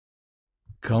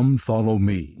Come follow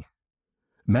me.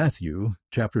 Matthew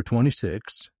chapter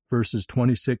 26, verses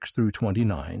 26 through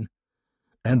 29,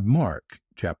 and Mark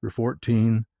chapter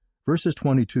 14, verses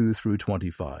 22 through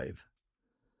 25.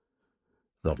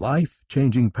 The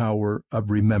Life-Changing Power of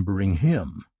Remembering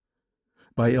Him,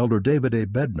 by Elder David A.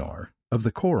 Bednar of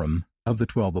the Quorum of the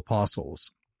 12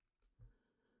 Apostles.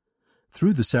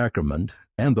 Through the sacrament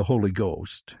and the Holy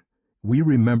Ghost, we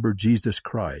remember Jesus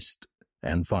Christ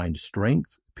and find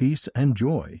strength, peace, and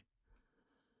joy.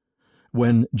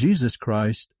 When Jesus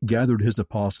Christ gathered his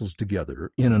apostles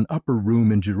together in an upper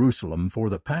room in Jerusalem for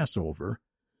the Passover,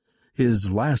 his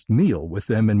last meal with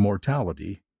them in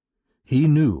mortality, he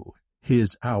knew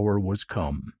his hour was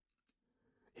come.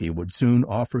 He would soon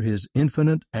offer his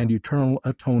infinite and eternal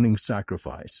atoning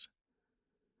sacrifice.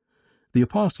 The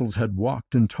apostles had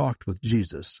walked and talked with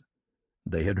Jesus.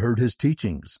 They had heard his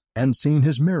teachings and seen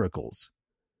his miracles.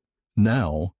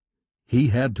 Now, he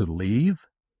had to leave?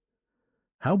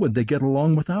 How would they get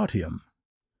along without him?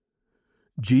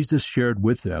 Jesus shared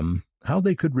with them how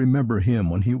they could remember him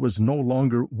when he was no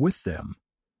longer with them.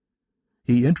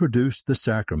 He introduced the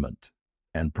sacrament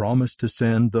and promised to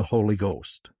send the Holy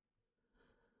Ghost.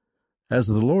 As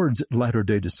the Lord's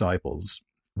latter-day disciples,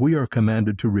 we are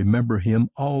commanded to remember him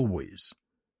always.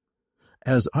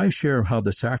 As I share how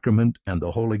the sacrament and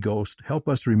the Holy Ghost help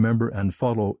us remember and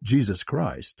follow Jesus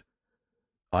Christ,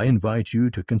 I invite you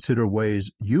to consider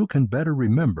ways you can better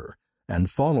remember and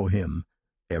follow him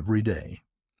every day.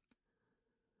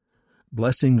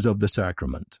 Blessings of the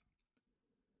Sacrament.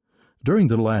 During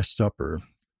the Last Supper,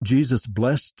 Jesus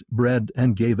blessed bread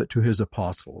and gave it to his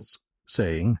apostles,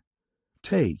 saying,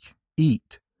 "Take,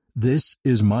 eat, this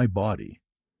is my body."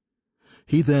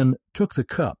 He then took the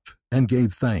cup and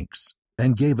gave thanks,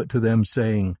 and gave it to them,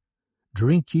 saying,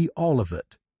 "Drink ye all of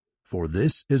it, for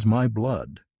this is my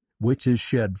blood, which is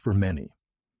shed for many."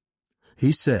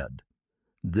 He said,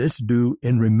 "This do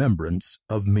in remembrance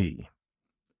of me."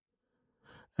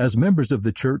 As members of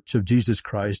the Church of Jesus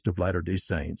Christ of Latter-day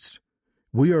Saints,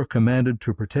 we are commanded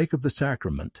to partake of the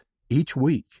sacrament each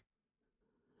week.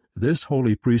 This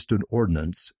holy priesthood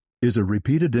ordinance is a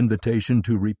repeated invitation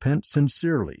to repent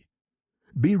sincerely,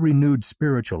 be renewed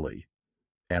spiritually,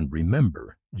 and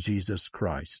remember Jesus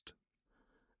Christ.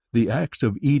 The acts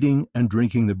of eating and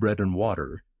drinking the bread and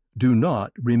water do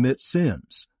not remit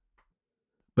sins.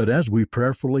 But as we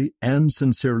prayerfully and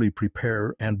sincerely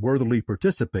prepare and worthily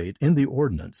participate in the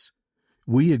ordinance,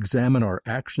 we examine our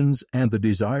actions and the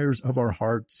desires of our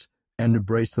hearts and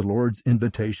embrace the Lord's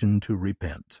invitation to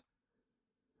repent.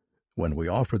 When we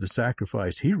offer the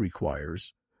sacrifice he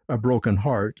requires, a broken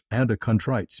heart and a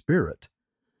contrite spirit,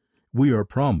 we are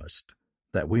promised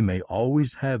that we may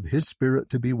always have his Spirit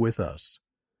to be with us.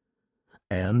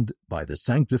 And by the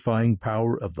sanctifying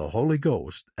power of the Holy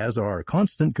Ghost as our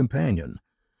constant companion,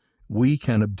 we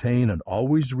can obtain and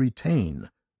always retain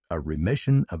a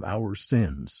remission of our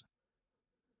sins.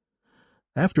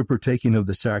 After partaking of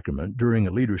the sacrament during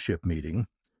a leadership meeting,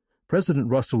 President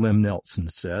Russell M. Nelson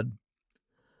said,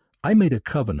 "I made a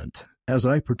covenant as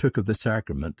I partook of the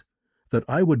sacrament that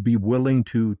I would be willing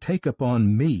to take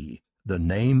upon me the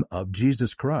name of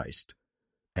Jesus Christ,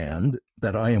 and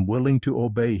that I am willing to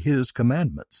obey his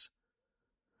commandments."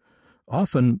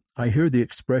 Often I hear the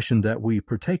expression that we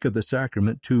partake of the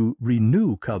sacrament to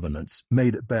renew covenants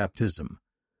made at baptism.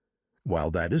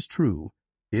 While that is true,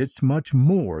 it's much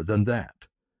more than that.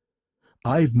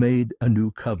 I've made a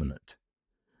new covenant.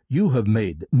 You have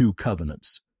made new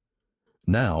covenants.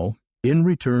 Now, in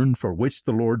return for which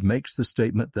the Lord makes the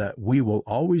statement that we will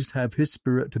always have his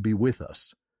Spirit to be with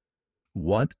us.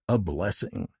 What a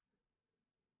blessing!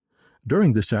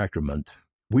 During the sacrament,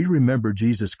 we remember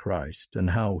Jesus Christ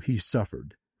and how he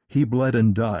suffered, he bled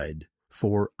and died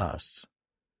for us.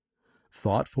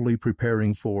 Thoughtfully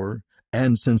preparing for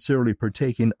and sincerely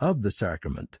partaking of the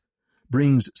sacrament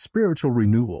brings spiritual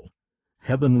renewal,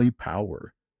 heavenly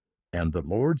power, and the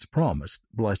Lord's promised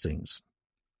blessings.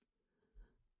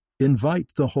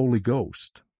 Invite the Holy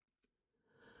Ghost.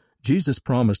 Jesus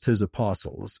promised his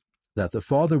apostles that the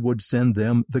Father would send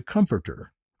them the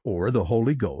Comforter, or the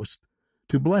Holy Ghost,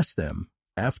 to bless them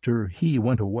after he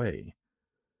went away.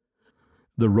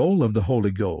 The role of the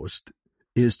Holy Ghost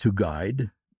is to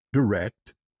guide,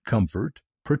 direct, comfort,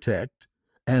 protect,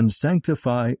 and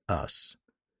sanctify us.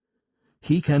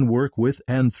 He can work with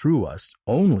and through us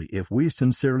only if we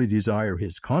sincerely desire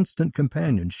his constant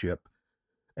companionship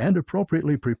and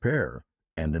appropriately prepare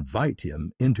and invite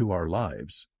him into our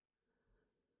lives.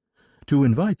 To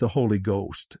invite the Holy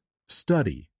Ghost,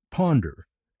 study, ponder,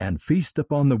 and feast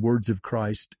upon the words of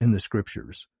Christ in the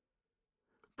Scriptures.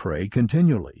 Pray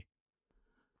continually.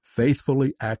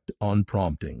 Faithfully act on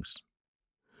promptings.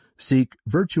 Seek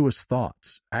virtuous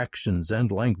thoughts, actions,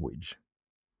 and language.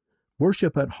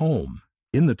 Worship at home,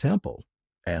 in the temple,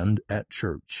 and at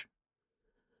church.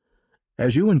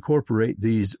 As you incorporate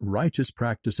these righteous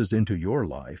practices into your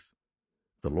life,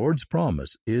 the Lord's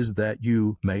promise is that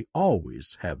you may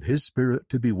always have His Spirit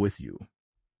to be with you.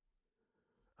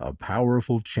 A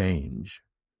powerful change.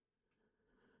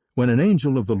 When an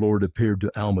angel of the Lord appeared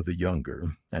to Alma the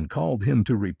younger and called him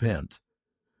to repent,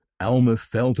 Alma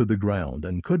fell to the ground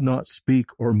and could not speak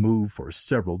or move for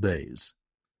several days.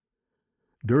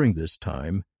 During this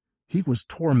time, he was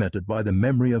tormented by the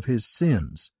memory of his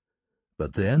sins,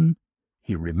 but then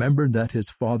he remembered that his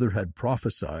father had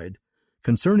prophesied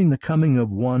concerning the coming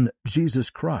of one Jesus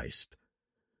Christ,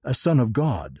 a Son of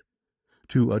God,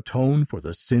 to atone for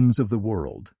the sins of the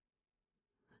world.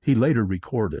 He later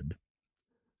recorded,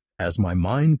 "As my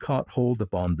mind caught hold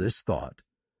upon this thought,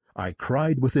 I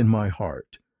cried within my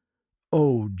heart,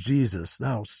 'O Jesus,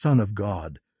 thou Son of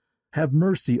God, have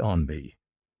mercy on me.'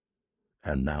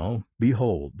 And now,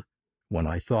 behold, when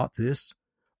I thought this,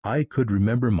 I could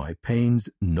remember my pains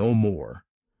no more."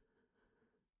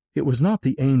 It was not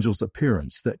the angel's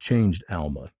appearance that changed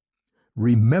Alma.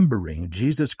 Remembering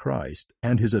Jesus Christ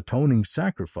and His atoning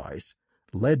sacrifice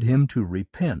led him to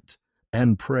repent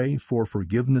and pray for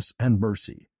forgiveness and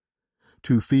mercy,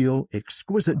 to feel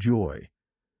exquisite joy,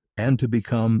 and to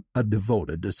become a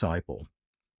devoted disciple.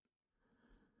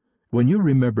 When you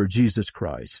remember Jesus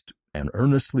Christ and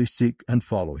earnestly seek and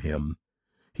follow Him,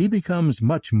 He becomes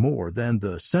much more than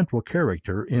the central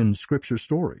character in Scripture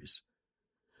stories.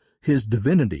 His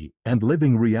divinity and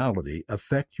living reality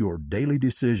affect your daily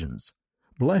decisions,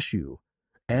 bless you,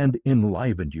 and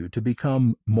enliven you to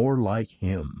become more like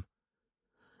Him.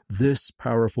 This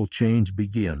powerful change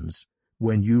begins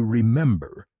when you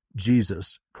remember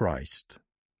Jesus Christ.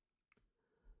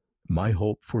 My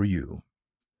hope for you.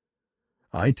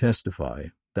 I testify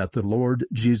that the Lord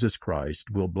Jesus Christ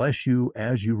will bless you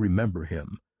as you remember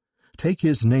Him, take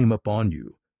His name upon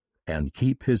you, and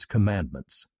keep His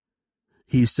commandments.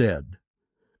 He said,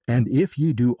 "And if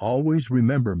ye do always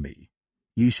remember me,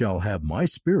 ye shall have my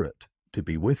Spirit to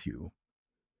be with you."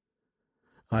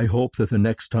 I hope that the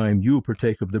next time you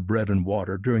partake of the bread and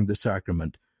water during the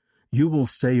sacrament, you will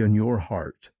say in your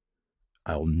heart,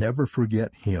 "I'll never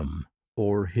forget Him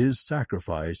or His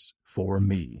sacrifice for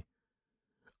me.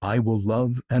 I will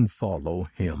love and follow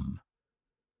Him."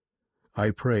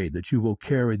 I pray that you will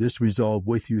carry this resolve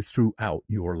with you throughout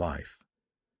your life.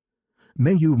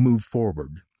 May you move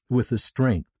forward with the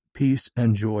strength, peace,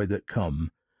 and joy that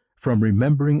come from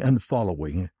remembering and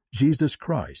following Jesus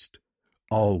Christ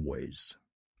always.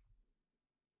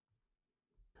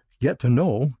 Get to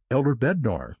know Elder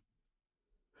Bednar.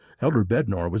 Elder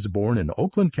Bednar was born in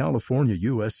Oakland, California,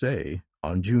 USA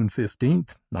on June 15,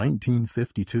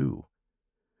 1952.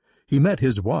 He met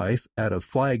his wife at a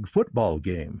flag football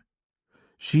game.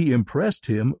 She impressed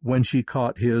him when she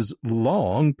caught his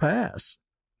long pass.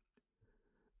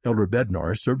 Elder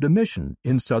Bednar served a mission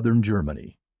in southern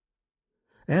Germany.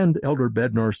 And Elder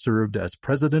Bednar served as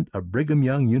president of Brigham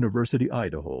Young University,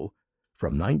 Idaho,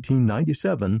 from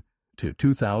 1997 to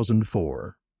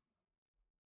 2004.